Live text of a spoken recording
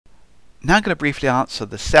Now I'm going to briefly answer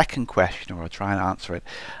the second question, or I'll try and answer it.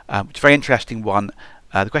 It's a very interesting one.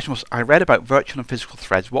 The question was, I read about virtual and physical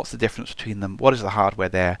threads. What's the difference between them? What is the hardware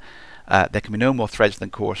there? There can be no more threads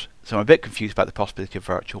than cores. So I'm a bit confused about the possibility of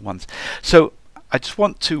virtual ones. So I just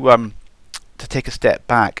want to take a step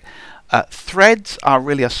back. Threads are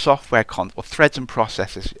really a software concept, or threads and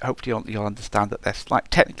processes. Hopefully you'll understand that they're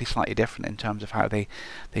technically slightly different in terms of how they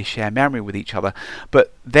share memory with each other.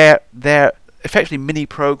 But they're effectively mini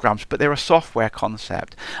programs, but they're a software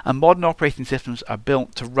concept. And modern operating systems are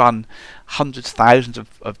built to run hundreds, thousands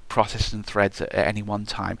of processes and threads at any one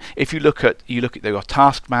time. If you look at your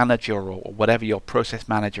task manager or whatever your process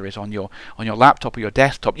manager is on your laptop or your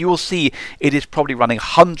desktop, you will see it is probably running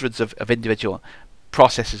hundreds of individual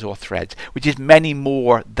processes or threads, which is many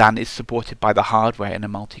more than is supported by the hardware in a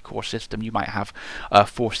multi-core system. You might have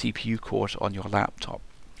 4 CPU cores on your laptop.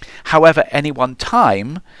 However, any one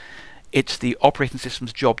time, it's the operating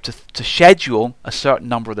system's job to schedule a certain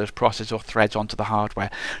number of those processes or threads onto the hardware.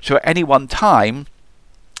 So at any one time,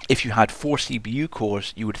 if you had 4 CPU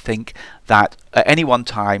cores, you would think that at any one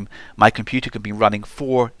time my computer could be running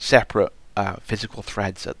 4 separate physical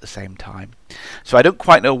threads at the same time. So I don't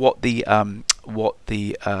quite know what the person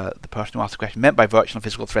who asked the question meant by virtual and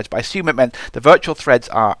physical threads, but I assume it meant the virtual threads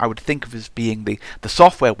are, I would think of as being the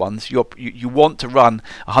software ones. You want to run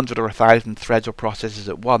 100 or 1,000 threads or processes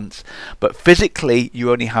at once, but physically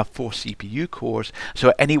you only have 4 CPU cores, so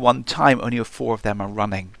at any one time only 4 of them are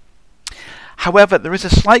running. However, there is a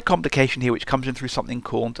slight complication here which comes in through something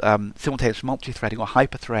called simultaneous multi-threading or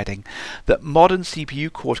hyper-threading, that modern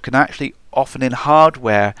CPU cores can actually often in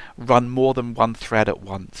hardware run more than one thread at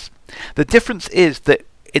once. The difference is that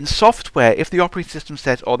in software, if the operating system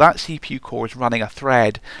says, oh, that CPU core is running a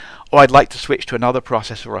thread, or I'd like to switch to another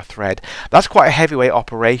processor or a thread, that's quite a heavyweight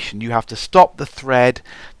operation. You have to stop the thread,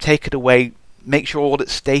 take it away, make sure all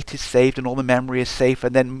its state is saved and all the memory is safe,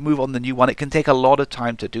 and then move on the new one. It can take a lot of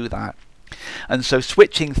time to do that. And so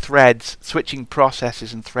switching threads, switching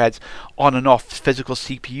processes and threads on and off physical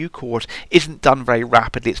CPU cores isn't done very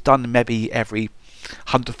rapidly. It's done maybe every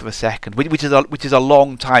 100th of a second, which is a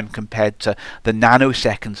long time compared to the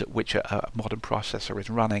nanoseconds at which a modern processor is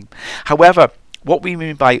running. However, what we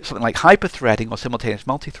mean by something like hyper-threading or simultaneous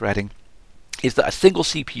multi-threading is that a single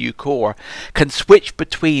CPU core can switch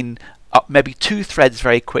between maybe 2 threads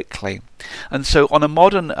very quickly. And so on a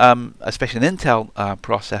modern, especially an Intel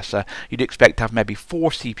processor, you'd expect to have maybe 4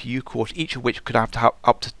 CPU cores, each of which could have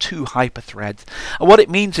up to 2 hyper-threads. And what it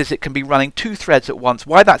means is it can be running 2 threads at once.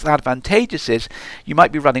 Why that's advantageous is you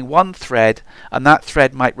might be running one thread, and that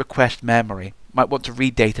thread might request memory, might want to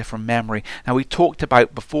read data from memory. Now, we talked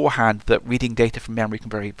about beforehand that reading data from memory can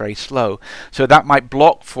be very, very slow. So that might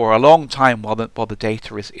block for a long time while the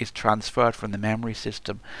data is transferred from the memory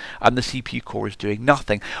system, and the CPU core is doing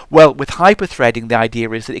nothing. Well, with hyper-threading, the idea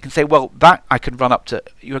is that it can say, well, that I can run up to,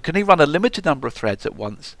 you can only run a limited number of threads at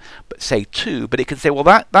once, but say 2, but it can say, well,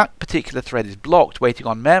 that particular thread is blocked, waiting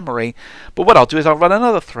on memory, but what I'll do is I'll run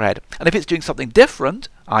another thread. And if it's doing something different,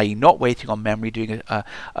 i.e. not waiting on memory, doing a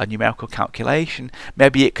numerical calculation,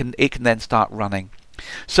 maybe it can then start running.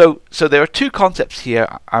 So there are 2 concepts here.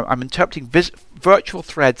 I'm interpreting virtual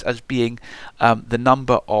threads as being the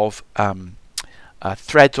number of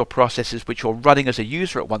threads or processes which you're running as a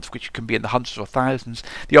user at once, which can be in the hundreds or thousands.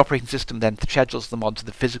 The operating system then schedules them onto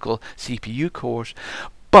the physical CPU cores.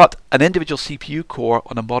 But an individual CPU core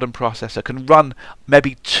on a modern processor can run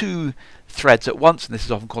maybe 2 threads at once, and this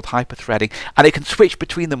is often called hyper-threading, and it can switch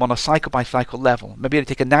between them on a cycle-by-cycle level. Maybe it'll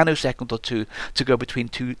take a nanosecond or 2 to go between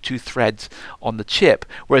two threads on the chip,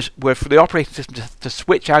 where for the operating system to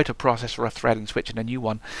switch out a processor or a thread and switch in a new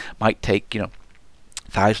one might take,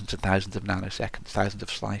 thousands and thousands of nanoseconds, thousands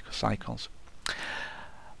of cycles.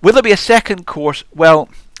 Will there be a second course? Well,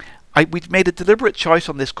 we've made a deliberate choice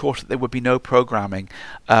on this course that there would be no programming.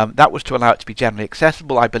 That was to allow it to be generally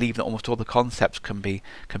accessible. I believe that almost all the concepts can be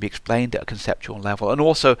explained at a conceptual level. And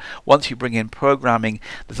also, once you bring in programming,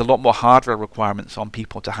 there's a lot more hardware requirements on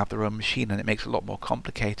people to have their own machine, and it makes it a lot more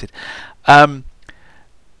complicated.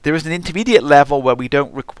 There is an intermediate level where we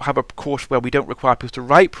don't have a course where we don't require people to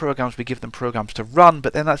write programs, we give them programs to run,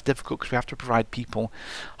 but then that's difficult because we have to provide people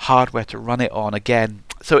hardware to run it on again.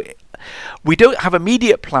 So we don't have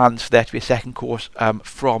immediate plans for there to be a second course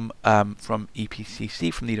from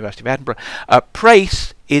EPCC, from the University of Edinburgh.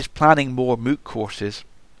 Prace is planning more MOOC courses,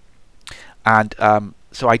 and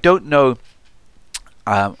so I don't know.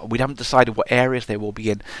 We haven't decided what areas they will be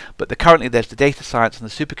in, but currently there's the data science and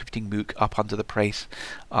the supercomputing MOOC up under the Prace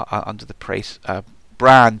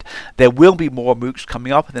brand. There will be more MOOCs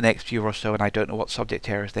coming up in the next year or so, and I don't know what subject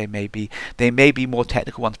areas they may be. They may be more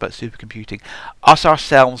technical ones about supercomputing. Us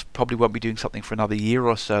ourselves probably won't be doing something for another year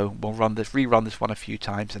or so. We'll rerun this one a few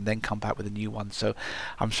times and then come back with a new one. So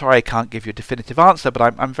I'm sorry I can't give you a definitive answer, but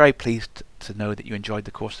I'm very pleased to know that you enjoyed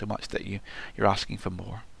the course so much that you're asking for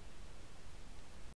more.